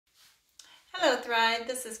Hello Thrive,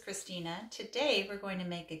 this is Christina. Today we're going to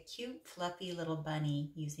make a cute fluffy little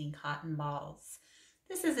bunny using cotton balls.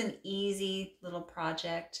 This is an easy little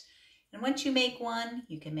project, and once you make one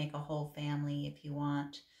you can make a whole family if you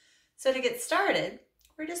want. So to get started,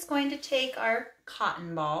 we're just going to take our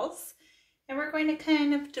cotton balls and we're going to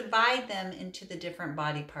kind of divide them into the different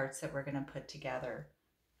body parts that we're going to put together.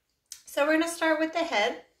 So we're going to start with the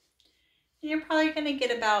head, and you're probably going to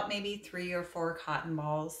get about maybe 3 or 4 cotton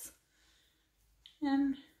balls.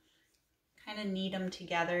 And kind of knead them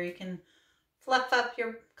together. You can fluff up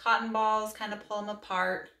your cotton balls, kind of pull them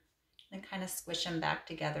apart, and kind of squish them back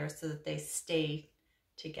together so that they stay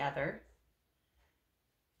together.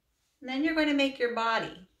 And then you're going to make your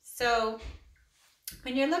body. So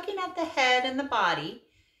when you're looking at the head and the body,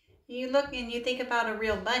 you look and you think about a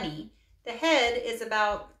real bunny, the head is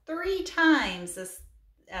about 3 times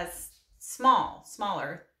as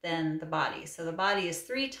smaller than the body. So the body is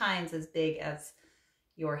 3 times as big as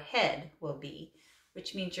your head will be,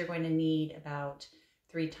 which means you're going to need about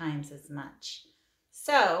 3 times as much.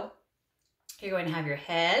 So you're going to have your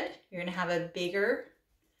head, you're going to have a bigger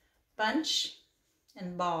bunch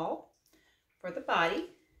and ball for the body.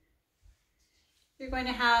 You're going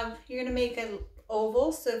to make an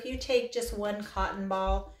oval. So if you take just 1 cotton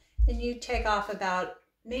ball and you take off about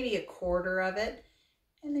maybe 1/4 of it,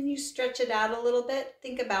 and then you stretch it out a little bit,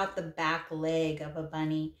 think about the back leg of a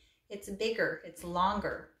bunny. It's bigger, it's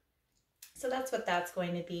longer. So that's what that's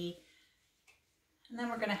going to be. And then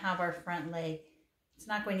we're going to have our front leg. It's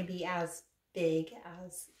not going to be as big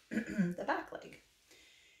as the back leg.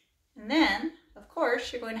 And then, of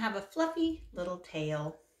course, you're going to have a fluffy little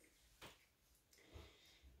tail.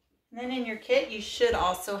 And then in your kit, you should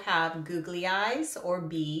also have googly eyes or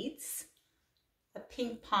beads, a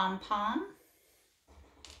pink pom-pom,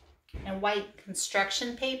 and white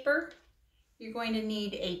construction paper. You're going to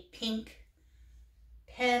need a pink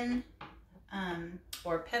pen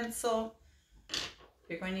or pencil.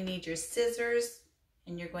 You're going to need your scissors,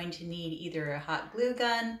 and you're going to need either a hot glue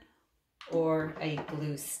gun or a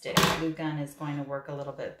glue stick. Glue gun is going to work a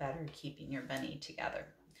little bit better keeping your bunny together.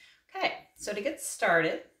 Okay, so to get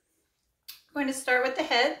started, we're going to start with the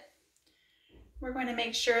head. We're going to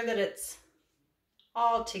make sure that it's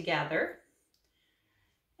all together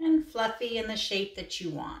and fluffy in the shape that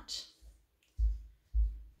you want.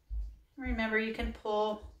 Remember, you can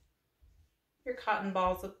pull your cotton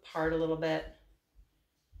balls apart a little bit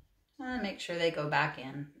and make sure they go back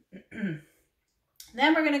in.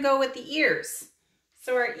 Then we're going to go with the ears.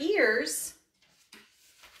 So our ears,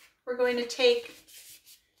 we're going to take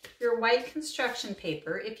your white construction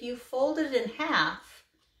paper. If you fold it in half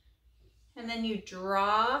and then you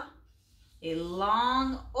draw a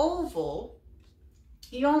long oval,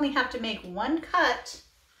 you only have to make 1 cut.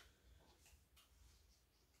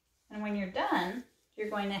 And when you're done, you're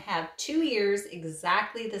going to have 2 ears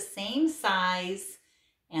exactly the same size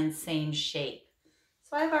and same shape.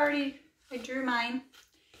 So I drew mine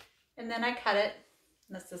and then I cut it.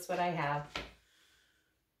 This is what I have.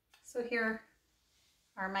 So here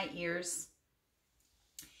are my ears.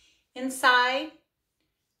 Inside,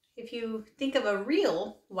 if you think of a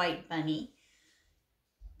real white bunny,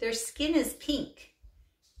 their skin is pink.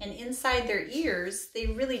 And inside their ears, they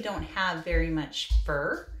really don't have very much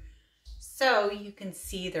fur. So you can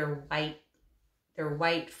see their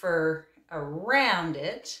white fur around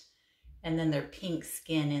it, and then their pink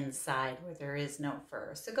skin inside where there is no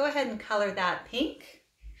fur. So go ahead and color that pink.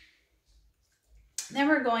 Then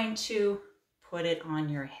we're going to put it on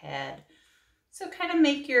your head. So kind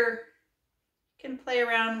of you can play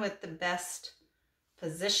around with the best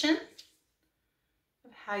position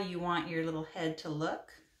of how you want your little head to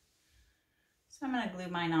look. So I'm going to glue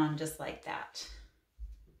mine on just like that.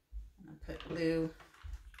 I'm going to put glue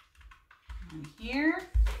on here.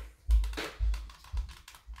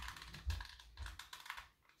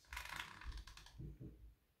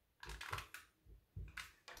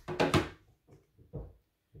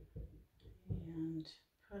 And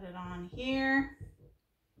put it on here.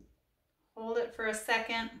 Hold it for a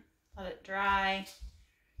second. Let it dry.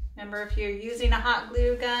 Remember, if you're using a hot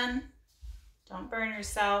glue gun, don't burn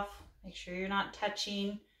yourself. Make sure you're not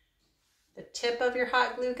touching the tip of your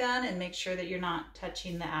hot glue gun, and make sure that you're not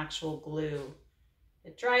touching the actual glue.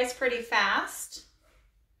 It dries pretty fast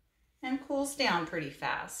and cools down pretty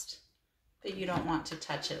fast, but you don't want to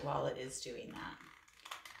touch it while it is doing that.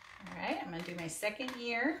 All right, I'm going to do my second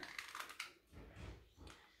ear.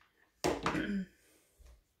 And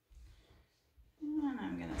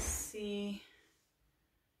I'm going to see,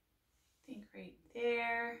 I think right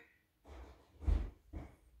there.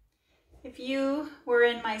 If you were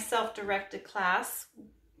in my self-directed class,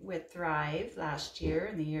 with Thrive last year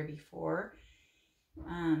and the year before,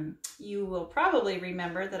 you will probably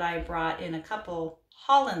remember that I brought in a couple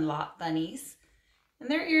Holland lot bunnies, and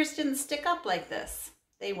their ears didn't stick up like this.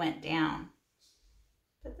 They went down.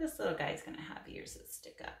 But this little guy's gonna have ears that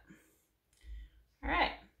stick up. All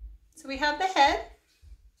right, so we have the head.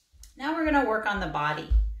 Now we're gonna work on the body.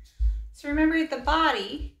 So remember, the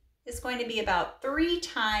body is going to be about 3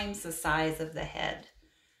 times the size of the head.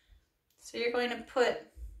 So you're going to put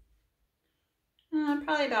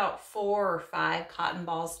probably about 4 or 5 cotton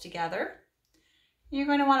balls together. You're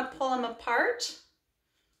going to want to pull them apart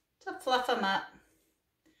to fluff them up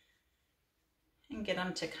and get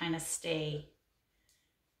them to kind of stay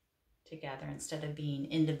together instead of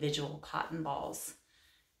being individual cotton balls.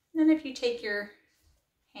 And then if you take your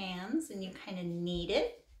hands and you kind of knead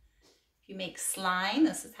it, if you make slime,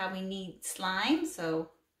 this is how we knead slime,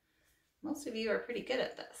 so most of you are pretty good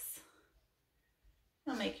at this.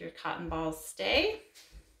 You'll make your cotton balls stay.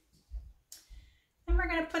 Then we're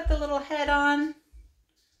going to put the little head on.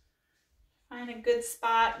 Find a good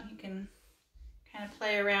spot. You can kind of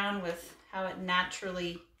play around with how it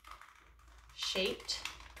naturally shaped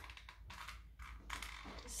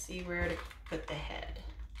to see where to put the head.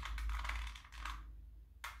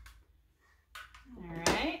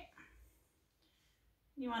 All right.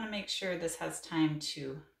 You want to make sure this has time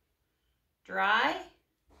to dry.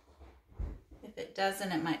 If it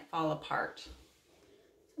doesn't, it might fall apart.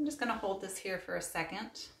 I'm just going to hold this here for a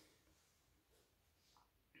second.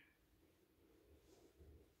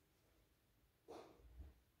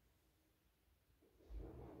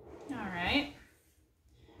 All right.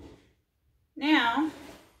 Now,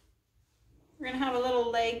 we're going to have a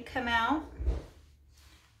little leg come out.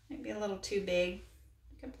 Might be a little too big.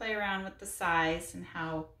 You can play around with the size and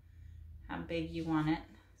how big you want it.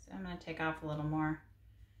 So I'm going to take off a little more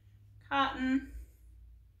cotton.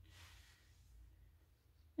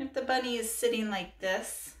 If the bunny is sitting like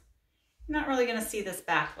this, you're not really going to see this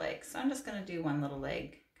back leg. So I'm just going to do one little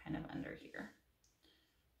leg kind of under here.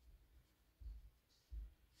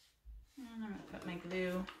 And I'm going to put my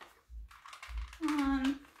glue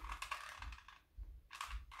on.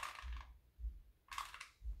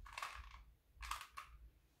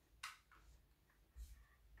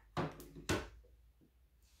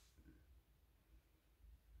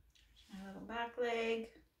 My little back leg.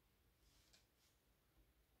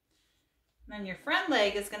 And then your front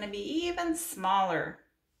leg is going to be even smaller.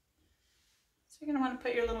 So you're going to want to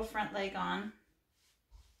put your little front leg on.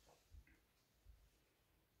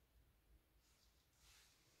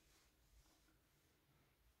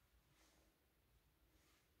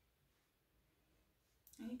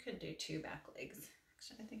 And you could do 2 back legs.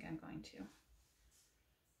 Actually, I think I'm going to.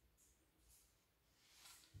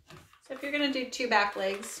 So if you're going to do 2 back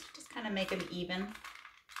legs, just kind of make them even.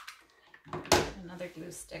 Another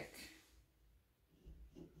glue stick.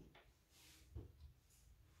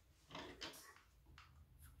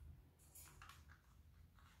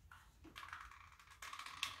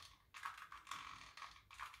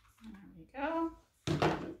 There we go.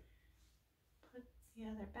 Put the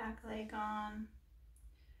other back leg on.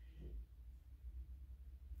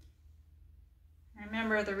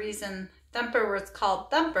 Remember, the reason Thumper was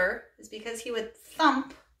called Thumper is because he would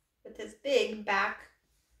thump with his big back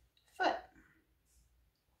foot.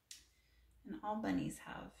 And all bunnies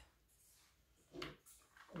have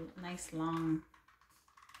nice long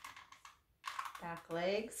back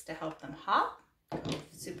legs to help them hop, go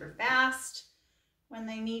super fast when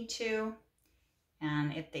they need to.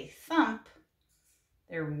 And if they thump,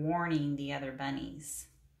 they're warning the other bunnies.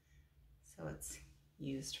 So it's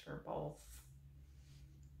used for both.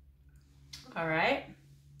 All right,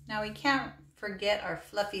 now we can't forget our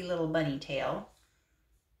fluffy little bunny tail.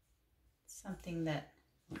 Something that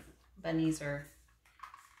bunnies are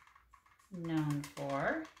known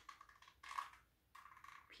for.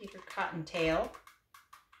 Peter Cottontail.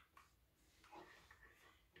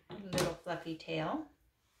 A little fluffy tail.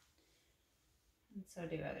 And so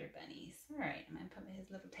do other bunnies. All right, I'm gonna put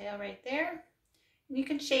his little tail right there. And you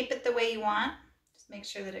can shape it the way you want. Just make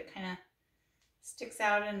sure that it kind of sticks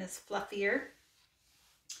out and is fluffier.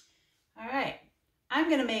 All right, I'm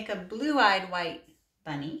gonna make a blue-eyed white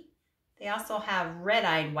bunny. They also have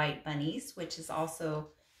red-eyed white bunnies, which is also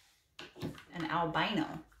an albino.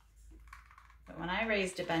 But when I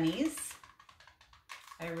raised bunnies,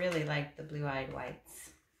 I really liked the blue-eyed whites.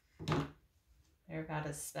 They're about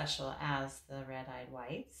as special as the red-eyed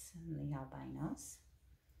whites and the albinos.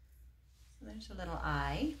 So there's a little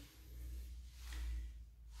eye.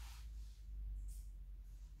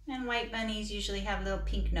 And white bunnies usually have little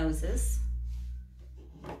pink noses.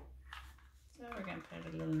 So we're going to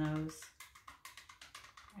put a little nose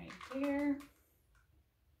right there.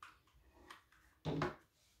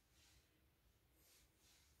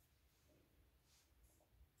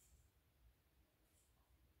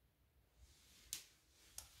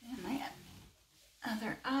 And my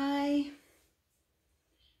other eye.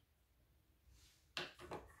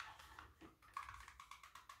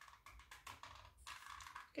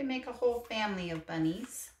 You can make a whole family of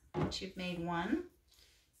bunnies. Once you've made one,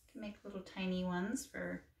 you can make little tiny ones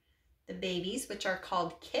for the babies, which are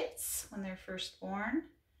called kits when they're first born.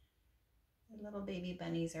 The little baby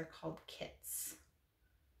bunnies are called kits.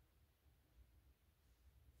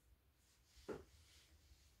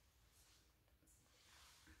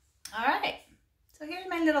 All right, so here's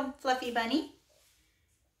my little fluffy bunny.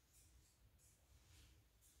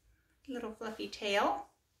 Little fluffy tail.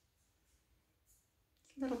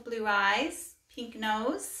 Little blue eyes, pink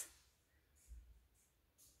nose,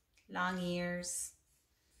 long ears.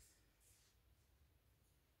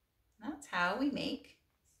 That's how we make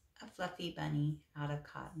a fluffy bunny out of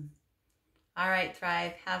cotton. All right,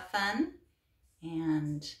 Thrive, have fun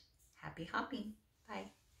and happy hopping.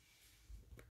 Bye.